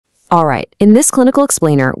All right, in this clinical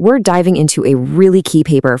explainer, we're diving into a really key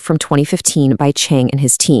paper from 2015 by Chang and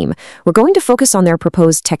his team. We're going to focus on their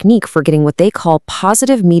proposed technique for getting what they call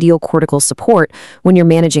positive medial cortical support when you're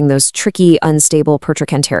managing those tricky, unstable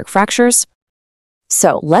pertrochanteric fractures.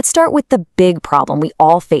 So let's start with the big problem we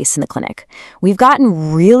all face in the clinic. We've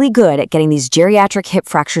gotten really good at getting these geriatric hip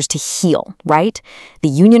fractures to heal, right? The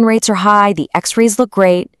union rates are high, the x-rays look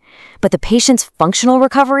great, but the patient's functional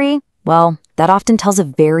recovery, well, that often tells a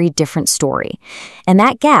very different story. And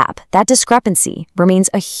that gap, that discrepancy, remains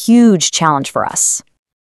a huge challenge for us.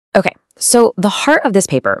 Okay, so the heart of this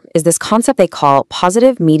paper is this concept they call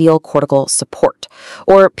positive medial cortical support,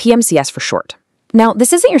 or PMCS for short. Now,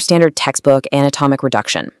 this isn't your standard textbook anatomic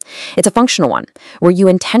reduction. It's a functional one, where you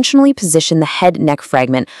intentionally position the head-neck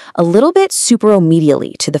fragment a little bit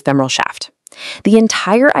supromedially to the femoral shaft. The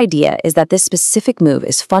entire idea is that this specific move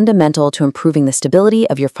is fundamental to improving the stability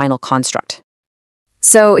of your final construct.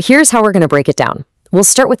 So here's how we're going to break it down. We'll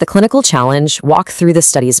start with the clinical challenge, walk through the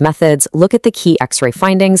study's methods, look at the key X-ray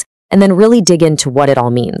findings, and then really dig into what it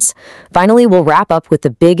all means. Finally, we'll wrap up with the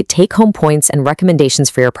big take-home points and recommendations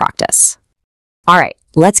for your practice. All right,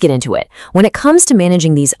 let's get into it. When it comes to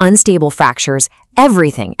managing these unstable fractures,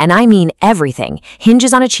 everything, and I mean everything,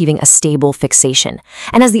 hinges on achieving a stable fixation.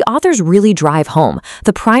 And as the authors really drive home,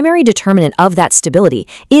 the primary determinant of that stability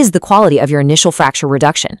is the quality of your initial fracture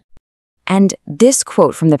reduction. And this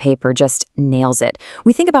quote from the paper just nails it.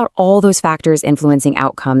 We think about all those factors influencing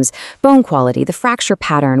outcomes: bone quality, the fracture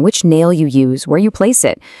pattern, which nail you use, where you place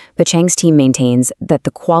it. But Chang's team maintains that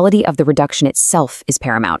the quality of the reduction itself is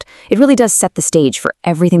paramount. It really does set the stage for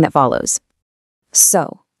everything that follows.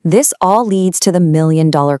 So, this all leads to the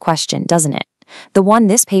million-dollar question, doesn't it? The one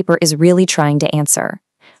this paper is really trying to answer.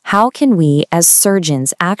 How can we, as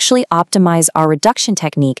surgeons, actually optimize our reduction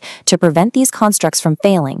technique to prevent these constructs from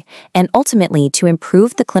failing, and ultimately to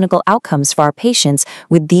improve the clinical outcomes for our patients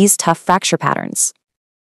with these tough fracture patterns?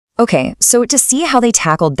 Okay, so to see how they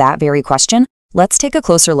tackled that very question, let's take a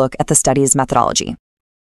closer look at the study's methodology.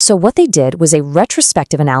 So what they did was a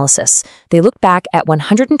retrospective analysis. They looked back at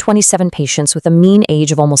 127 patients with a mean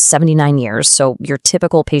age of almost 79 years, so your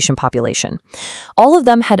typical patient population. All of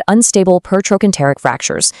them had unstable pertrochanteric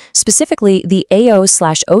fractures, specifically the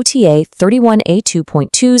AO/OTA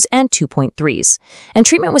 31A2.2s and 2.3s. And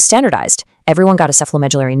treatment was standardized. Everyone got a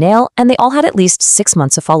cephalomedullary nail, and they all had at least 6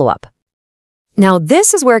 months of follow-up. Now,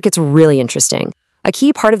 this is where it gets really interesting. A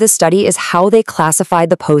key part of this study is how they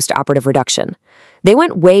classified the post-operative reduction. They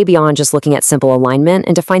went way beyond just looking at simple alignment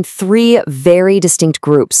and defined 3 very distinct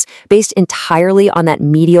groups based entirely on that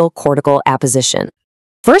medial cortical apposition.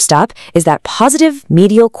 First up is that positive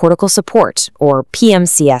medial cortical support, or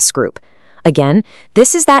PMCS group. Again,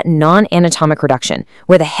 this is that non-anatomic reduction,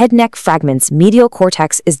 where the head-neck fragment's medial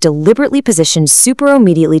cortex is deliberately positioned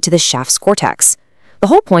supromedially to the shaft's cortex. The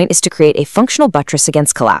whole point is to create a functional buttress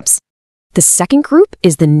against collapse. The second group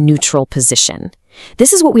is the neutral position.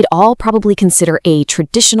 This is what we'd all probably consider a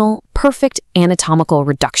traditional, perfect anatomical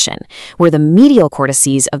reduction, where the medial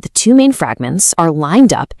cortices of the 2 main fragments are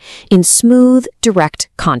lined up in smooth, direct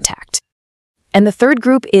contact. And the third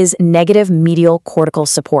group is negative medial cortical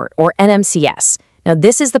support, or NMCS. Now,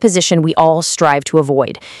 this is the position we all strive to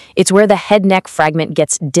avoid. It's where the head-neck fragment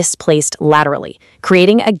gets displaced laterally,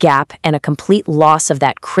 creating a gap and a complete loss of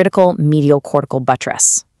that critical medial cortical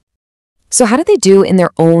buttress. So how did they do in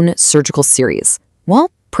their own surgical series?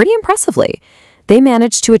 Well, pretty impressively. They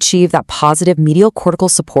managed to achieve that positive medial cortical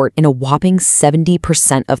support in a whopping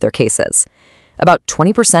 70% of their cases. About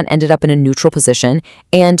 20% ended up in a neutral position,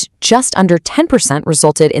 and just under 10%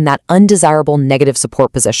 resulted in that undesirable negative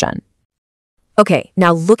support position. Okay,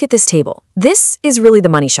 now look at this table. This is really the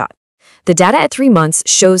money shot. The data at 3 months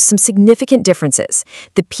shows some significant differences.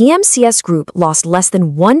 The PMCS group lost less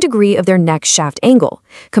than 1 degree of their neck shaft angle,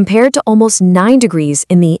 compared to almost 9 degrees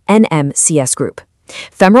in the NMCS group.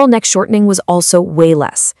 Femoral neck shortening was also way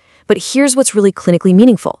less. But here's what's really clinically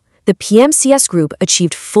meaningful. The PMCS group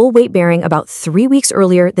achieved full weight bearing about 3 weeks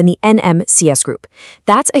earlier than the NMCS group.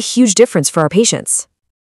 That's a huge difference for our patients.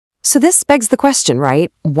 So this begs the question,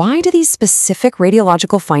 right? Why do these specific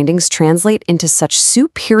radiological findings translate into such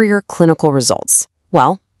superior clinical results?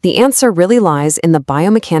 Well, the answer really lies in the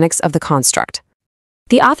biomechanics of the construct.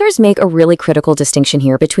 The authors make a really critical distinction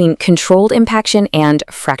here between controlled impaction and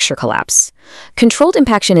fracture collapse. Controlled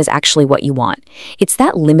impaction is actually what you want. It's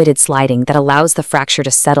that limited sliding that allows the fracture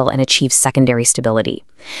to settle and achieve secondary stability.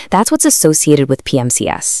 That's what's associated with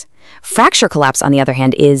PMCS. Fracture collapse, on the other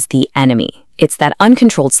hand, is the enemy. It's that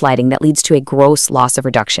uncontrolled sliding that leads to a gross loss of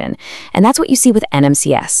reduction, and that's what you see with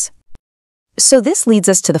NMCS. So this leads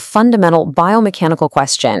us to the fundamental biomechanical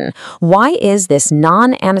question. Why is this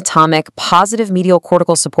non-anatomic positive medial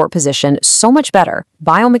cortical support position so much better,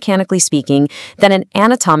 biomechanically speaking, than an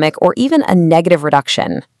anatomic or even a negative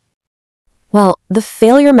reduction? Well, the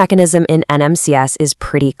failure mechanism in NMCS is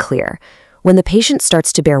pretty clear. When the patient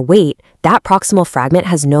starts to bear weight, that proximal fragment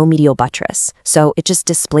has no medial buttress, so it just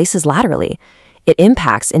displaces laterally. It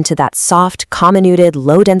impacts into that soft, comminuted,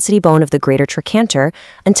 low-density bone of the greater trochanter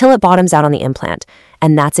until it bottoms out on the implant,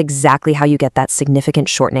 and that's exactly how you get that significant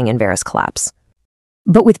shortening and varus collapse.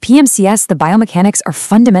 But with PMCS, the biomechanics are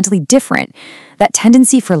fundamentally different. That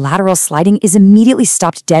tendency for lateral sliding is immediately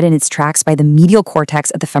stopped dead in its tracks by the medial cortex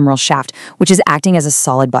of the femoral shaft, which is acting as a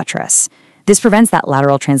solid buttress. This prevents that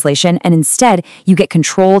lateral translation, and instead, you get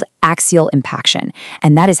controlled axial impaction,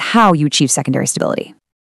 and that is how you achieve secondary stability.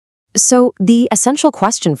 So the essential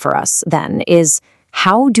question for us, then, is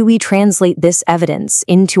how do we translate this evidence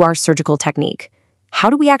into our surgical technique? How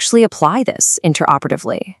do we actually apply this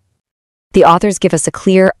intraoperatively? The authors give us a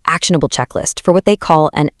clear, actionable checklist for what they call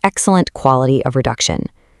an excellent quality of reduction.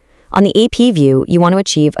 On the AP view, you want to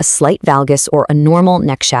achieve a slight valgus or a normal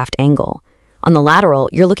neck shaft angle. On the lateral,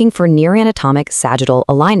 you're looking for near anatomic sagittal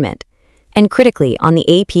alignment. And critically, on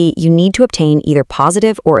the AP, you need to obtain either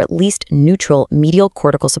positive or at least neutral medial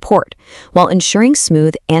cortical support, while ensuring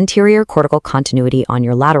smooth anterior cortical continuity on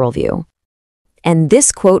your lateral view. And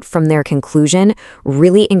this quote from their conclusion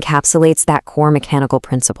really encapsulates that core mechanical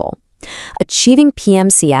principle. Achieving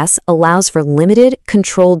PMCS allows for limited,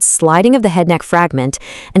 controlled sliding of the head-neck fragment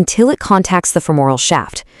until it contacts the femoral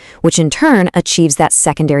shaft, which in turn achieves that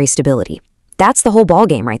secondary stability. That's the whole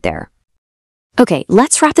ballgame right there. Okay,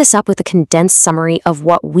 let's wrap this up with a condensed summary of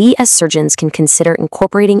what we as surgeons can consider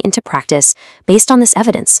incorporating into practice based on this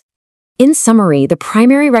evidence. In summary, the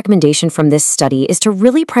primary recommendation from this study is to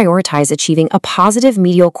really prioritize achieving a positive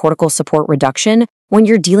medial cortical support reduction when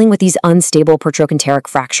you're dealing with these unstable pertrochanteric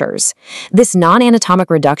fractures. This non-anatomic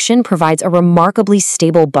reduction provides a remarkably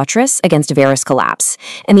stable buttress against varus collapse,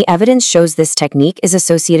 and the evidence shows this technique is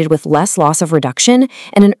associated with less loss of reduction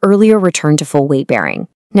and an earlier return to full weight bearing.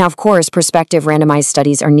 Now, of course, prospective randomized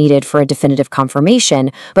studies are needed for a definitive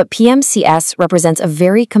confirmation, but PMCS represents a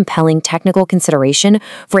very compelling technical consideration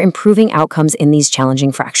for improving outcomes in these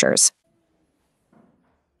challenging fractures.